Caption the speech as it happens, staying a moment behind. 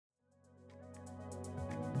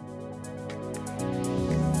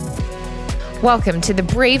Welcome to the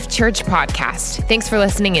Brave Church podcast. Thanks for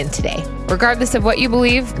listening in today. Regardless of what you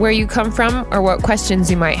believe, where you come from, or what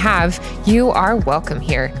questions you might have, you are welcome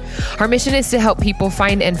here. Our mission is to help people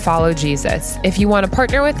find and follow Jesus. If you want to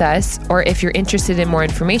partner with us, or if you're interested in more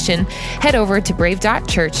information, head over to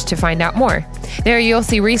brave.church to find out more. There you'll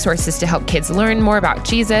see resources to help kids learn more about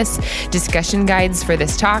Jesus, discussion guides for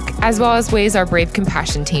this talk, as well as ways our Brave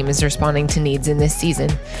Compassion team is responding to needs in this season.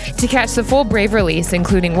 To catch the full Brave release,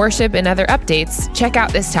 including worship and other updates, check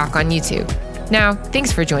out this talk on YouTube. Now,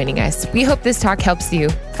 thanks for joining us. We hope this talk helps you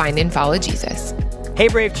find and follow Jesus. Hey,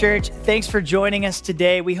 Brave Church. Thanks for joining us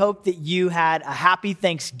today. We hope that you had a happy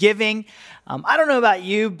Thanksgiving. I don't know about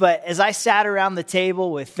you, but as I sat around the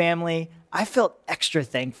table with family, I felt extra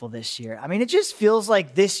thankful this year. I mean, it just feels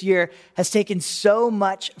like this year has taken so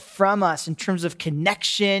much from us in terms of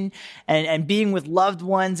connection and being with loved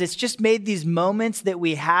ones. It's just made these moments that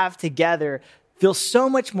we have together feel so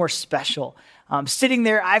much more special. Sitting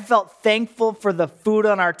there, I felt thankful for the food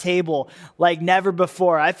on our table like never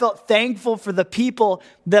before. I felt thankful for the people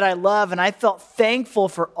that I love, and I felt thankful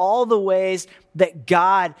for all the ways that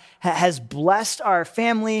God has blessed our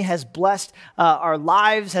family, has blessed our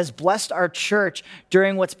lives, has blessed our church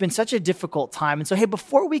during what's been such a difficult time. And so, hey,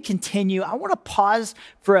 before we continue, I want to pause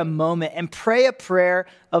for a moment and pray a prayer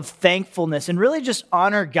of thankfulness and really just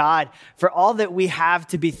honor God for all that we have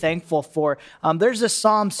to be thankful for. There's a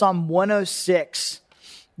Psalm 106,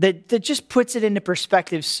 that just puts it into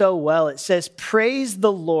perspective so well. It says, "Praise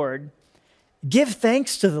the Lord, give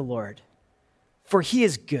thanks to the Lord, for he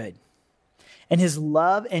is good, and his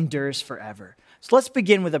love endures forever." So let's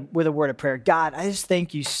begin with a word of prayer. God, I just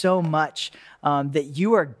thank you so much that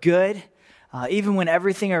you are good, even when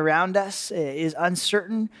everything around us is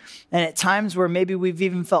uncertain. And at times where maybe we've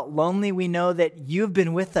even felt lonely, we know that you've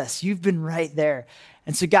been with us. You've been right there.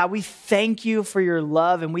 And so, God, we thank you for your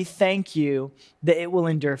love, and we thank you that it will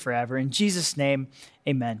endure forever. In Jesus' name,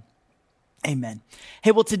 amen. Amen. Hey,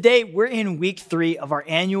 well, today we're in week 3 of our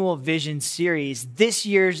annual vision series. This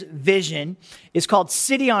year's vision is called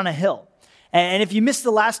City on a Hill. And if you missed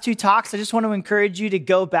the last 2 talks, I just want to encourage you to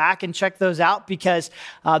go back and check those out, because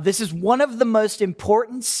this is one of the most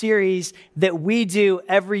important series that we do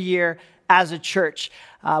every year as a church.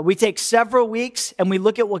 We take several weeks and we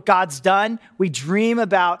look at what God's done. We dream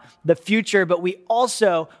about the future, but we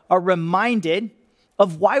also are reminded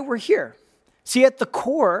of why we're here. See, at the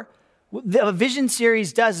core, what the Vision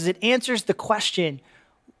series does is it answers the question,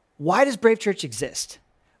 why does Brave Church exist?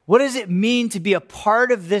 What does it mean to be a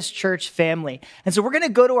part of this church family? And so we're going to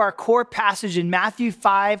go to our core passage in Matthew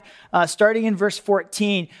 5, starting in verse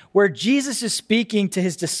 14, where Jesus is speaking to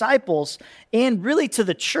his disciples and really to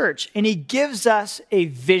the church, and he gives us a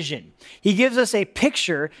vision. He gives us a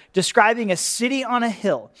picture describing a city on a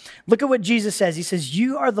hill. Look at what Jesus says. He says,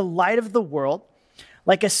 "You are the light of the world,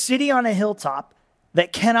 like a city on a hilltop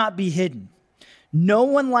that cannot be hidden. No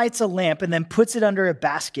one lights a lamp and then puts it under a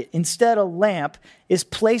basket. Instead, a lamp is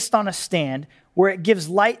placed on a stand where it gives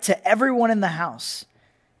light to everyone in the house.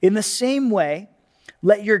 In the same way,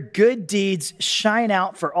 let your good deeds shine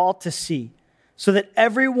out for all to see, so that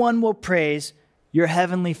everyone will praise your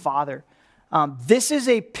heavenly Father." This is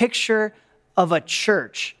a picture of a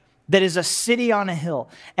church that is a city on a hill.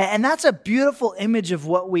 And that's a beautiful image of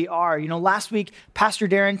what we are. You know, last week, Pastor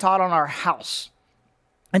Darren taught on our house.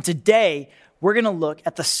 And today, we're going to look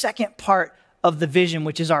at the second part of the vision,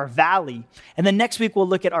 which is our valley. And then next week, we'll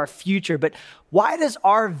look at our future. But why does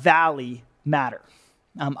our valley matter?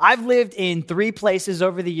 I've lived in 3 places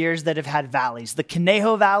over the years that have had valleys: the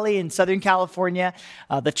Conejo Valley in Southern California,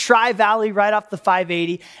 the Tri Valley right off the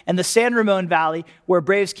 580, and the San Ramon Valley where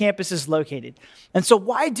Braves campus is located. And so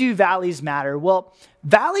why do valleys matter? Well,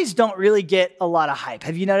 valleys don't really get a lot of hype.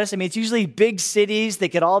 Have you noticed? I mean, it's usually big cities that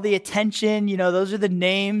get all the attention. You know, those are the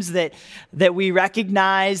names that we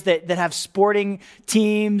recognize that have sporting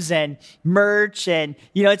teams and merch. And,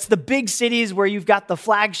 you know, it's the big cities where you've got the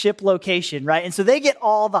flagship location, right? And so they get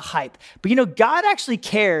all the hype. But, you know, God actually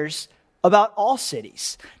cares about all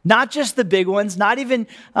cities, not just the big ones, he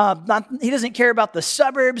doesn't care about the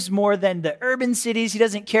suburbs more than the urban cities. He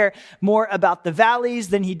doesn't care more about the valleys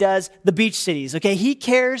than he does the beach cities, okay? He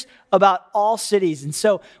cares about all cities. And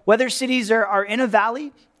so whether cities are in a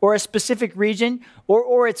valley or a specific region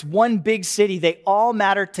or it's one big city, they all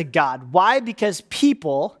matter to God. Why? Because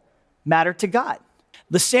people matter to God.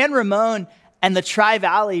 The San Ramon and the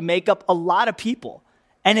Tri-Valley make up a lot of people.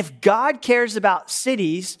 And if God cares about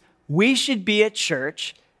cities, we should be a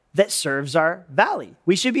church that serves our valley.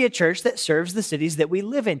 We should be a church that serves the cities that we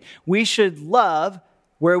live in. We should love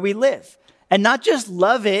where we live. And not just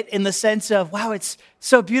love it in the sense of, wow, it's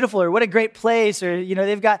so beautiful, or what a great place, or, you know,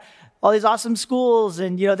 they've got all these awesome schools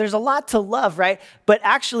and, there's a lot to love, right? But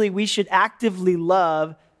actually, we should actively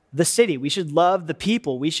love the city. We should love the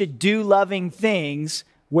people. We should do loving things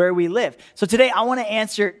where we live. So today, I want to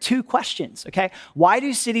answer 2 questions, okay? Why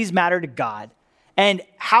do cities matter to God? And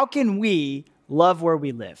how can we love where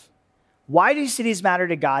we live? Why do cities matter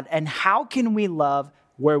to God? And how can we love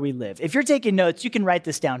where we live? If you're taking notes, you can write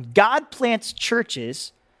this down. God plants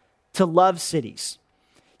churches to love cities.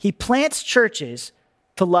 He plants churches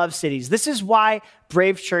to love cities. This is why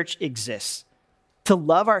Brave Church exists, to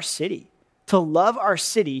love our city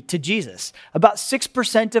to Jesus. About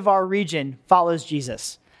 6% of our region follows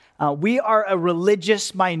Jesus. We are a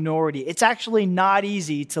religious minority. It's actually not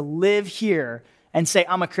easy to live here and say,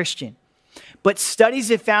 I'm a Christian. But studies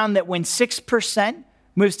have found that when 6%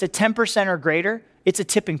 moves to 10% or greater, it's a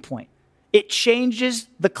tipping point. It changes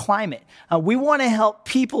the climate. We want to help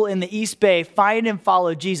people in the East Bay find and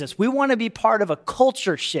follow Jesus. We want to be part of a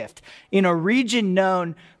culture shift in a region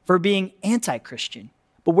known for being anti-Christian.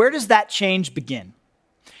 But where does that change begin?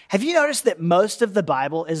 Have you noticed that most of the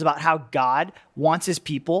Bible is about how God wants his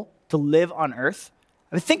people to live on earth?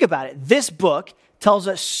 I mean, think about it. This book tells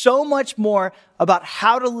us so much more about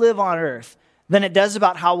how to live on earth than it does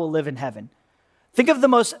about how we'll live in heaven. Think of the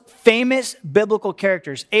most famous biblical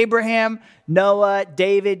characters: Abraham, Noah,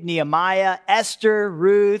 David, Nehemiah, Esther,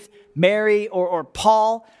 Ruth, Mary, or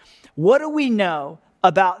Paul. What do we know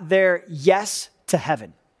about their yes to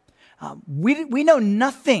heaven? We know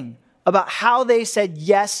nothing about how they said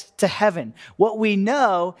yes to heaven. What we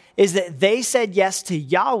know is that they said yes to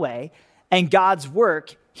Yahweh and God's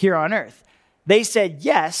work here on earth. They said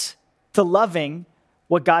yes to loving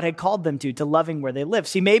what God had called them to loving where they live.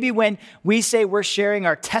 See, maybe when we say we're sharing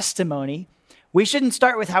our testimony, we shouldn't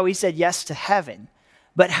start with how we said yes to heaven,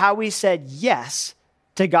 but how we said yes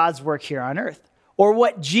to God's work here on earth, or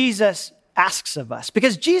what Jesus asks of us.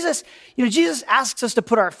 Because Jesus asks us to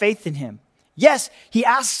put our faith in him. Yes, he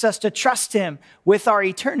asks us to trust him with our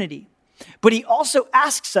eternity, but he also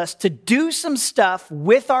asks us to do some stuff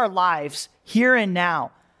with our lives here and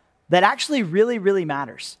now that actually really, really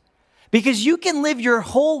matters. Because you can live your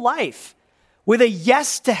whole life with a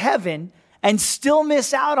yes to heaven and still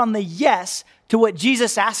miss out on the yes to what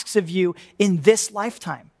Jesus asks of you in this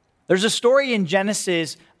lifetime. There's a story in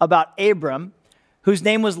Genesis about Abram, whose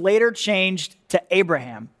name was later changed to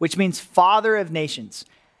Abraham, which means father of nations.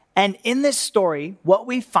 And in this story, what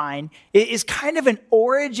we find is kind of an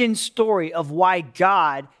origin story of why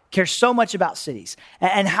God cares so much about cities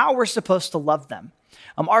and how we're supposed to love them.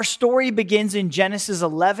 Our story begins in Genesis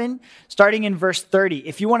 11, starting in verse 30.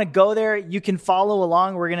 If you want to go there, you can follow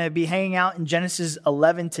along. We're going to be hanging out in Genesis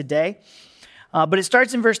 11 today. But it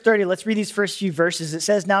starts in verse 30. Let's read these first few verses. It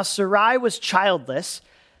says, "Now Sarai was childless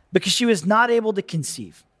because she was not able to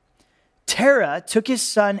conceive. Terah took his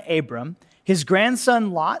son Abram, his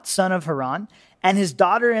grandson Lot, son of Haran, and his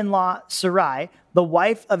daughter-in-law Sarai, the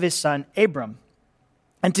wife of his son Abram.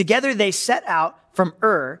 And together they set out from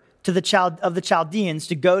Ur of the Chaldeans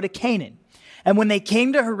to go to Canaan. And when they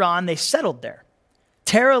came to Haran, they settled there.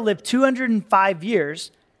 Terah lived 205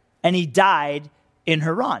 years, and he died in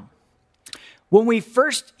Haran." When we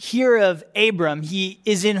first hear of Abram, he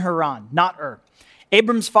is in Haran, not Ur.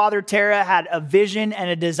 Abram's father, Terah, had a vision and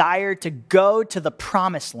a desire to go to the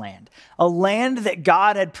promised land, a land that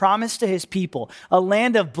God had promised to his people, a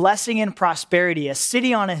land of blessing and prosperity, a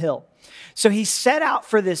city on a hill. So he set out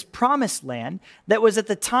for this promised land that was at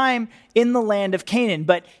the time in the land of Canaan,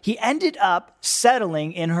 but he ended up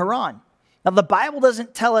settling in Haran. Now, the Bible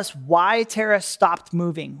doesn't tell us why Terah stopped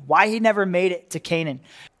moving, why he never made it to Canaan.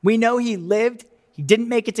 We know he lived, he didn't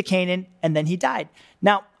make it to Canaan, and then he died.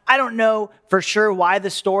 Now, I don't know for sure why the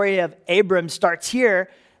story of Abram starts here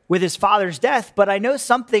with his father's death, but I know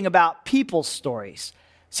something about people's stories.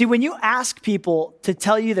 See, when you ask people to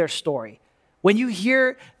tell you their story, when you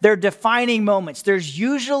hear their defining moments, there's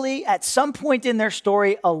usually at some point in their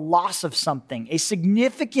story a loss of something, a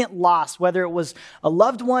significant loss, whether it was a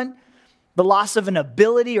loved one, the loss of an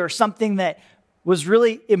ability, or something that was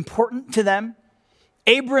really important to them.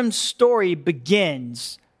 Abram's story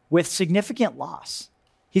begins with significant loss.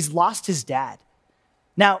 He's lost his dad.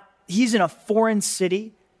 Now, he's in a foreign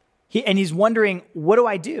city, and he's wondering, what do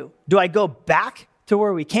I do? Do I go back to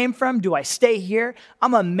where we came from? Do I stay here?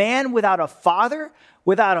 I'm a man without a father,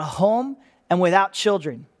 without a home, and without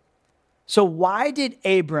children. So why did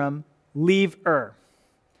Abram leave Ur?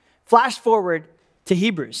 Flash forward to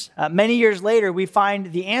Hebrews. Many years later, we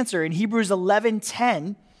find the answer in Hebrews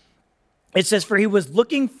 11:10. It says, "For he was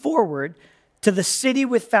looking forward to the city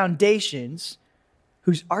with foundations,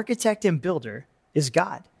 whose architect and builder is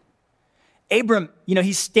God." Abram,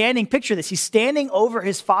 he's standing, picture this, he's standing over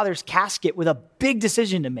his father's casket with a big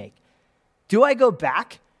decision to make. Do I go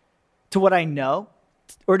back to what I know?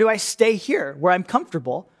 Or do I stay here where I'm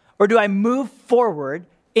comfortable? Or do I move forward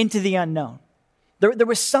into the unknown? There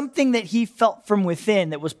was something that he felt from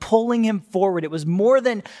within that was pulling him forward. It was more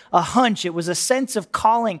than a hunch. It was a sense of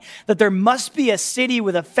calling that there must be a city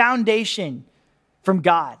with a foundation from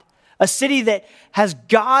God, a city that has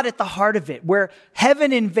God at the heart of it, where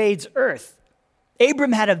heaven invades earth.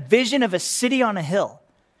 Abram had a vision of a city on a hill.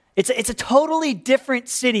 It's a totally different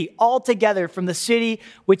city altogether from the city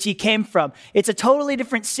which he came from. It's a totally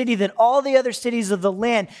different city than all the other cities of the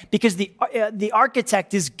land because the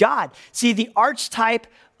architect is God. See, the archetype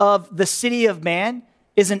of the city of man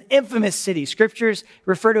is an infamous city. Scriptures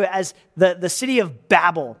refer to it as the city of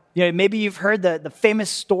Babel. Maybe you've heard the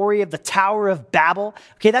famous story of the Tower of Babel.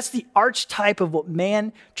 Okay, that's the archetype of what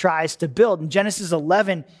man tries to build. In Genesis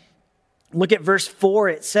 11, look at verse 4.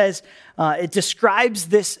 It says, it describes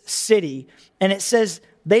this city, and it says,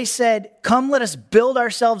 they said, "Come, let us build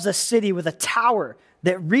ourselves a city with a tower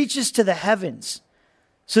that reaches to the heavens,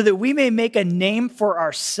 so that we may make a name for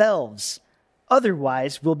ourselves.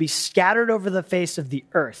 Otherwise, we'll be scattered over the face of the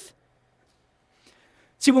earth."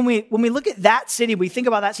 See, when we look at that city, we think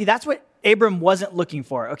about that. See, that's what Abram wasn't looking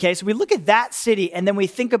for, okay? So we look at that city, and then we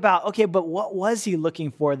think about, okay, but what was he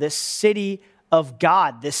looking for? This city of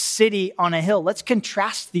God, this city on a hill. Let's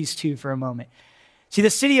contrast these two for a moment. See, the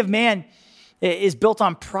city of man is built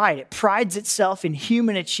on pride. It prides itself in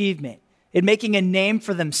human achievement, in making a name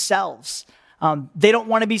for themselves. They don't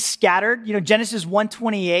want to be scattered. Genesis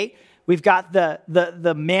 1:28, we've got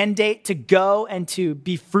the mandate to go and to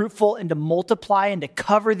be fruitful and to multiply and to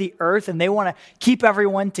cover the earth, and they want to keep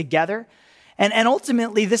everyone together. And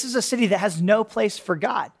ultimately, this is a city that has no place for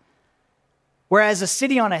God. Whereas a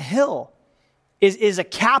city on a hill is a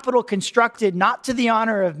capital constructed not to the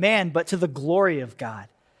honor of man, but to the glory of God.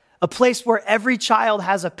 A place where every child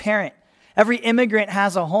has a parent, every immigrant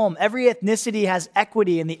has a home, every ethnicity has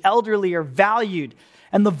equity, and the elderly are valued,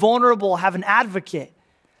 and the vulnerable have an advocate,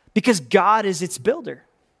 because God is its builder.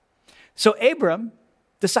 So Abram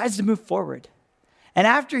decides to move forward. And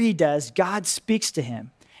after he does, God speaks to him,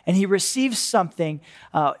 and he receives something,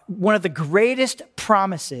 one of the greatest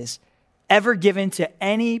promises ever given to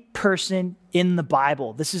any person in the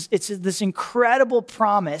Bible. It's this incredible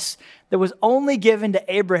promise that was only given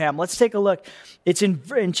to Abraham. Let's take a look. It's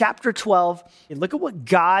in chapter 12. Look at what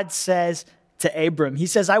God says to Abram. He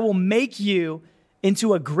says, "I will make you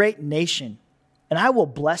into a great nation, and I will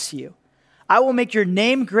bless you. I will make your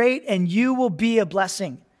name great, and you will be a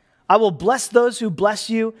blessing. I will bless those who bless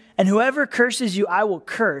you, and whoever curses you, I will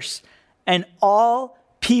curse, and all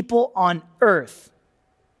people on earth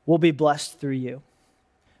will be blessed through you."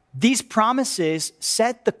 These promises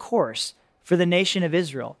set the course for the nation of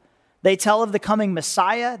Israel. They tell of the coming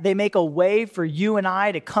Messiah. They make a way for you and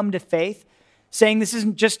I to come to faith, saying this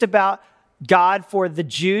isn't just about God for the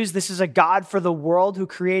Jews. This is a God for the world who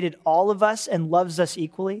created all of us and loves us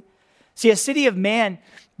equally. See, a city of man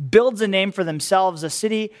builds a name for themselves. A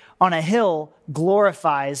city on a hill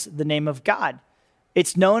glorifies the name of God.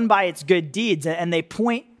 It's known by its good deeds, and they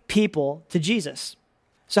point people to Jesus.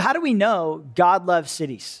 So how do we know God loves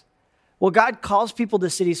cities? Well, God calls people to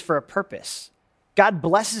cities for a purpose. God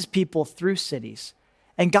blesses people through cities.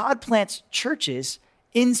 And God plants churches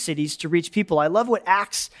in cities to reach people. I love what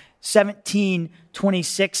Acts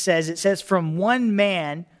 17:26 says. It says, "From one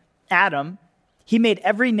man, Adam, he made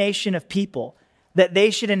every nation of people that they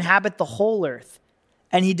should inhabit the whole earth.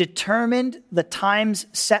 And he determined the times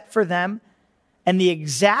set for them and the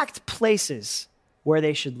exact places where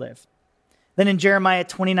they should live." Then in Jeremiah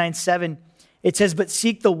 29:7, it says, "But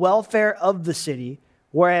seek the welfare of the city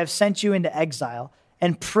where I have sent you into exile,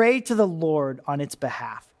 and pray to the Lord on its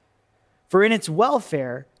behalf. For in its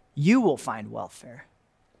welfare, you will find welfare."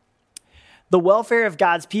 The welfare of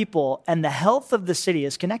God's people and the health of the city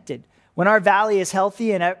is connected. When our valley is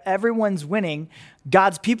healthy and everyone's winning,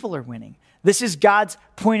 God's people are winning. This is God's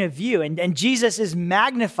point of view, and Jesus is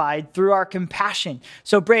magnified through our compassion.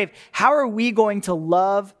 So Brave, how are we going to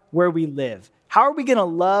love where we live? How are we going to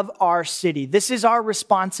love our city? This is our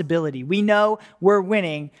responsibility. We know we're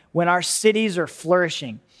winning when our cities are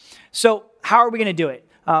flourishing. So how are we going to do it?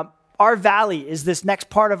 Our valley is this next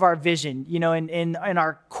part of our vision. In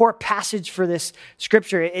our core passage for this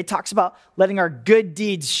scripture, it talks about letting our good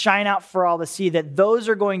deeds shine out for all to see, that those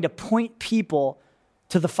are going to point people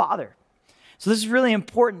to the Father. So this is really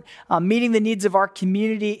important. Meeting the needs of our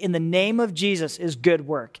community in the name of Jesus is good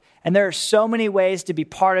work. And there are so many ways to be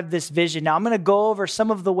part of this vision. Now, I'm going to go over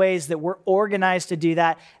some of the ways that we're organized to do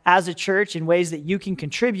that as a church and ways that you can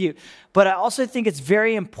contribute. But I also think it's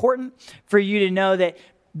very important for you to know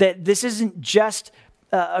that this isn't just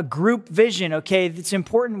a group vision, okay? It's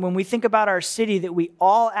important when we think about our city that we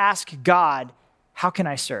all ask God, how can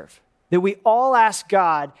I serve? That we all ask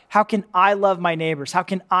God, how can I love my neighbors? How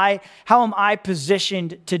am I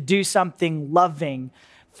positioned to do something loving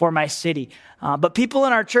for my city? But people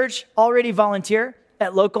in our church already volunteer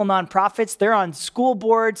at local nonprofits. They're on school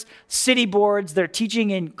boards, city boards. They're teaching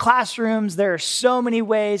in classrooms. There are so many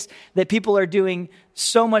ways that people are doing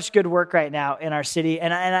so much good work right now in our city.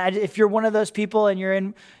 And if you're one of those people and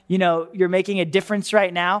you're making a difference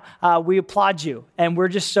right now, we applaud you. And we're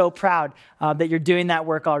just so proud that you're doing that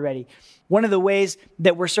work already. One of the ways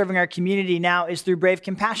that we're serving our community now is through Brave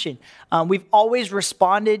Compassion. We've always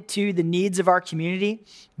responded to the needs of our community,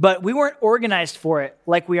 but we weren't organized for it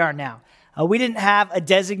like we are now. We didn't have a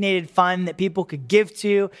designated fund that people could give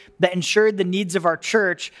to that ensured the needs of our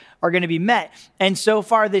church are going to be met. And so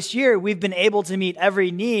far this year, we've been able to meet every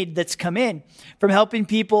need that's come in, from helping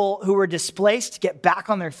people who were displaced get back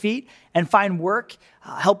on their feet and find work,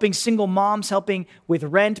 helping single moms, helping with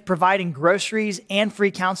rent, providing groceries, and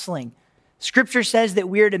free counseling. Scripture says that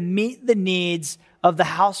we are to meet the needs of the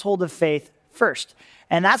household of faith first.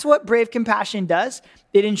 And that's what Brave Compassion does.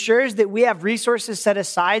 It ensures that we have resources set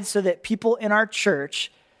aside so that people in our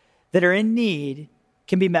church that are in need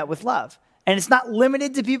can be met with love. And it's not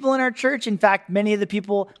limited to people in our church. In fact, many of the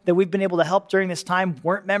people that we've been able to help during this time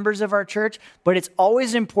weren't members of our church, but it's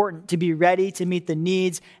always important to be ready to meet the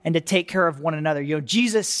needs and to take care of one another.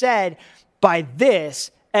 Jesus said, by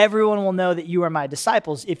this, everyone will know that you are my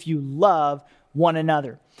disciples if you love one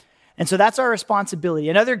another. And so that's our responsibility.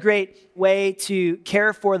 Another great way to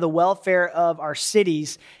care for the welfare of our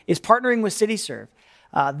cities is partnering with CityServe.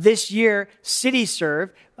 This year, CityServe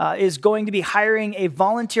is going to be hiring a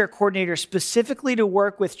volunteer coordinator specifically to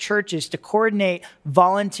work with churches to coordinate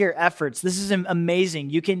volunteer efforts. This is amazing.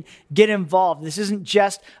 You can get involved. This isn't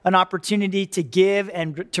just an opportunity to give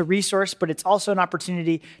and to resource, but it's also an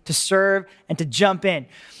opportunity to serve and to jump in.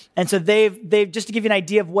 And so they've just to give you an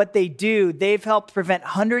idea of what they do, they've helped prevent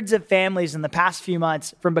hundreds of families in the past few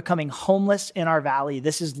months from becoming homeless in our valley.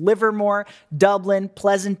 This is Livermore, Dublin,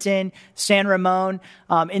 Pleasanton, San Ramon.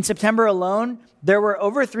 In September alone, there were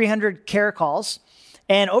over 300 care calls,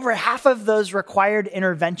 and over half of those required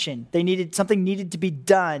intervention. Something needed to be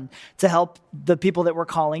done to help the people that were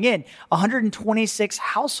calling in. 126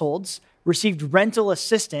 households received rental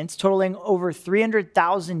assistance totaling over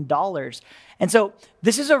 $300,000. And so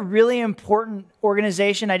this is a really important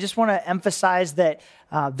organization. I just want to emphasize that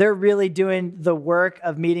they're really doing the work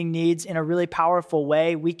of meeting needs in a really powerful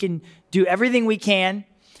way. We can do everything we can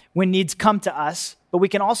when needs come to us, but we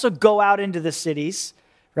can also go out into the cities,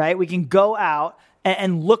 right? We can go out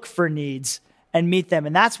and look for needs and meet them.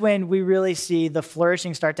 And that's when we really see the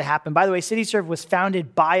flourishing start to happen. By the way, CityServe was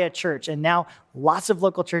founded by a church, and now lots of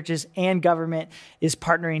local churches and government is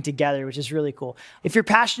partnering together, which is really cool. If you're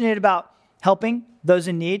passionate about helping those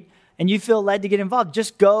in need and you feel led to get involved,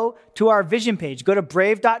 just go to our vision page. Go to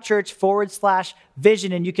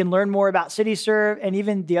brave.church/vision, and you can learn more about CityServe and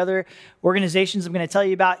even the other organizations I'm going to tell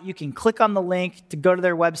you about. You can click on the link to go to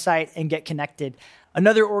their website and get connected.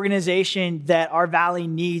 Another organization that our valley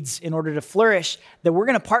needs in order to flourish that we're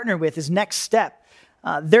going to partner with is Next Step.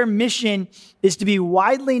 Their mission is to be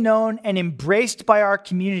widely known and embraced by our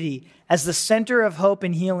community as the center of hope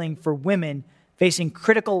and healing for women facing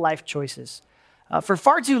critical life choices. For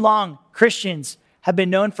far too long, Christians have been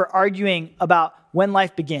known for arguing about when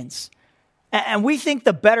life begins. And we think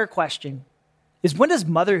the better question is, when does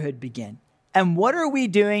motherhood begin? And what are we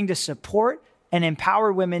doing to support and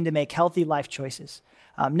empower women to make healthy life choices?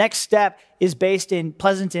 Next Step is based in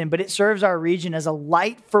Pleasanton, but it serves our region as a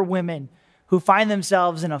light for women who find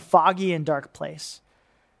themselves in a foggy and dark place.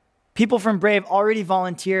 People from Brave already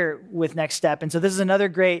volunteer with Next Step, and so this is another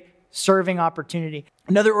great serving opportunity.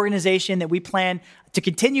 Another organization that we plan to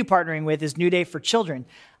continue partnering with is New Day for Children.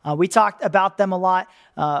 We talked about them a lot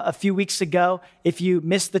a few weeks ago. If you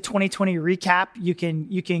missed the 2020 recap, you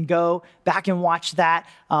can go back and watch that.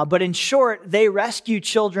 But in short, they rescue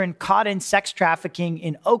children caught in sex trafficking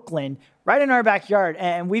in Oakland, right in our backyard.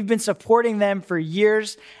 And we've been supporting them for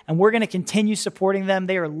years, and we're going to continue supporting them.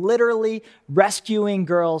 They are literally rescuing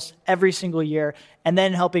girls every single year and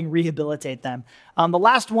then helping rehabilitate them. The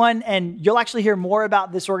last one, and you'll actually hear more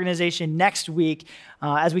about this organization next week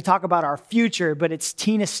as we talk about our future, but it's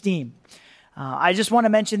Teen Esteem. I just want to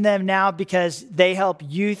mention them now because they help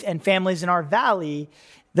youth and families in our valley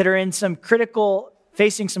that are in some critical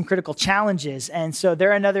facing some critical challenges. And so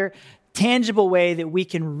they're another tangible way that we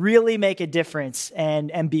can really make a difference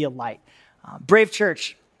and be a light. Brave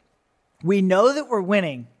Church, we know that we're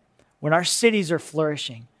winning when our cities are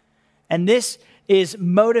flourishing. And this is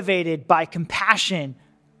motivated by compassion,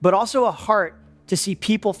 but also a heart to see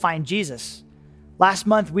people find Jesus. Last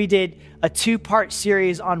month, we did a 2-part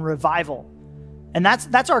series on revival. And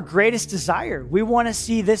that's our greatest desire. We want to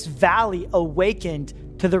see this valley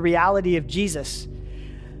awakened to the reality of Jesus.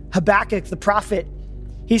 Habakkuk, the prophet,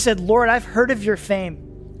 he said, Lord, I've heard of your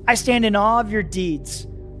fame. I stand in awe of your deeds.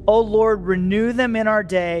 O Lord, renew them in our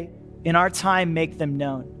day. In our time, make them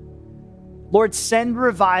known. Lord, send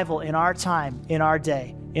revival in our time, in our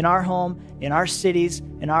day, in our home, in our cities,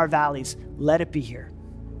 in our valleys. Let it be here.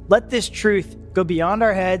 Let this truth go beyond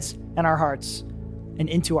our heads and our hearts and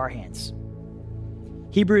into our hands.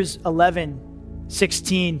 Hebrews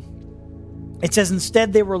 11:16, it says,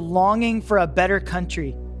 instead they were longing for a better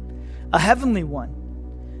country, a heavenly one.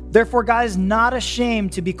 Therefore God is not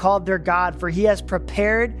ashamed to be called their God, for he has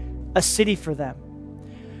prepared a city for them.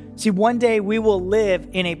 See, one day we will live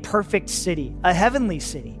in a perfect city, a heavenly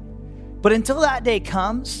city. But until that day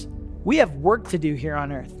comes, we have work to do here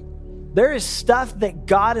on earth. There is stuff that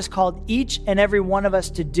God has called each and every one of us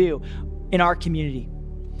to do in our community,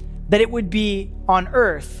 that it would be on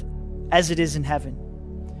earth as it is in heaven.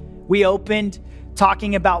 We opened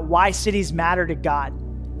talking about why cities matter to God.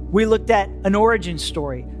 We looked at an origin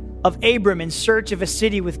story of Abram in search of a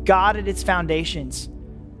city with God at its foundations.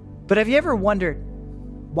 But have you ever wondered,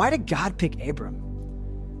 why did God pick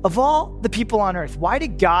Abram? Of all the people on earth, why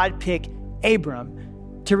did God pick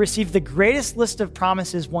Abram to receive the greatest list of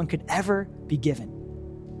promises one could ever be given?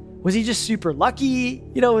 Was he just super lucky?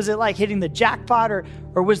 Was it like hitting the jackpot,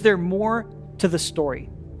 or was there more to the story?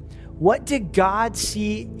 What did God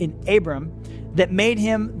see in Abram that made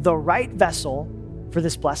him the right vessel for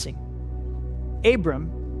this blessing?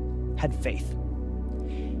 Abram had faith.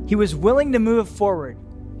 He was willing to move forward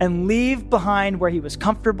and leave behind where he was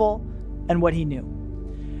comfortable and what he knew.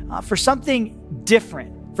 For something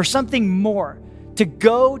different, for something more, to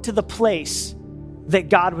go to the place that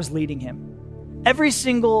God was leading him. Every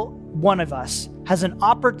single one of us has an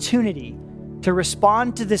opportunity to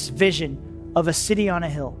respond to this vision of a city on a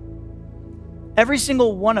hill. Every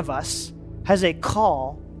single one of us has a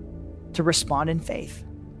call to respond in faith.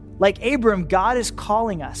 Like Abram, God is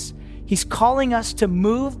calling us. He's calling us to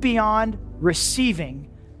move beyond receiving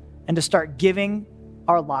and to start giving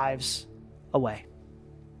our lives away.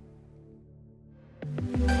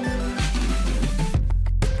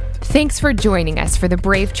 Thanks for joining us for the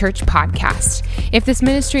Brave Church podcast. If this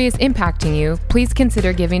ministry is impacting you, please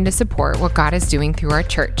consider giving to support what God is doing through our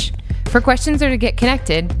church. For questions or to get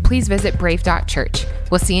connected, please visit brave.church.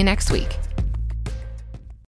 We'll see you next week.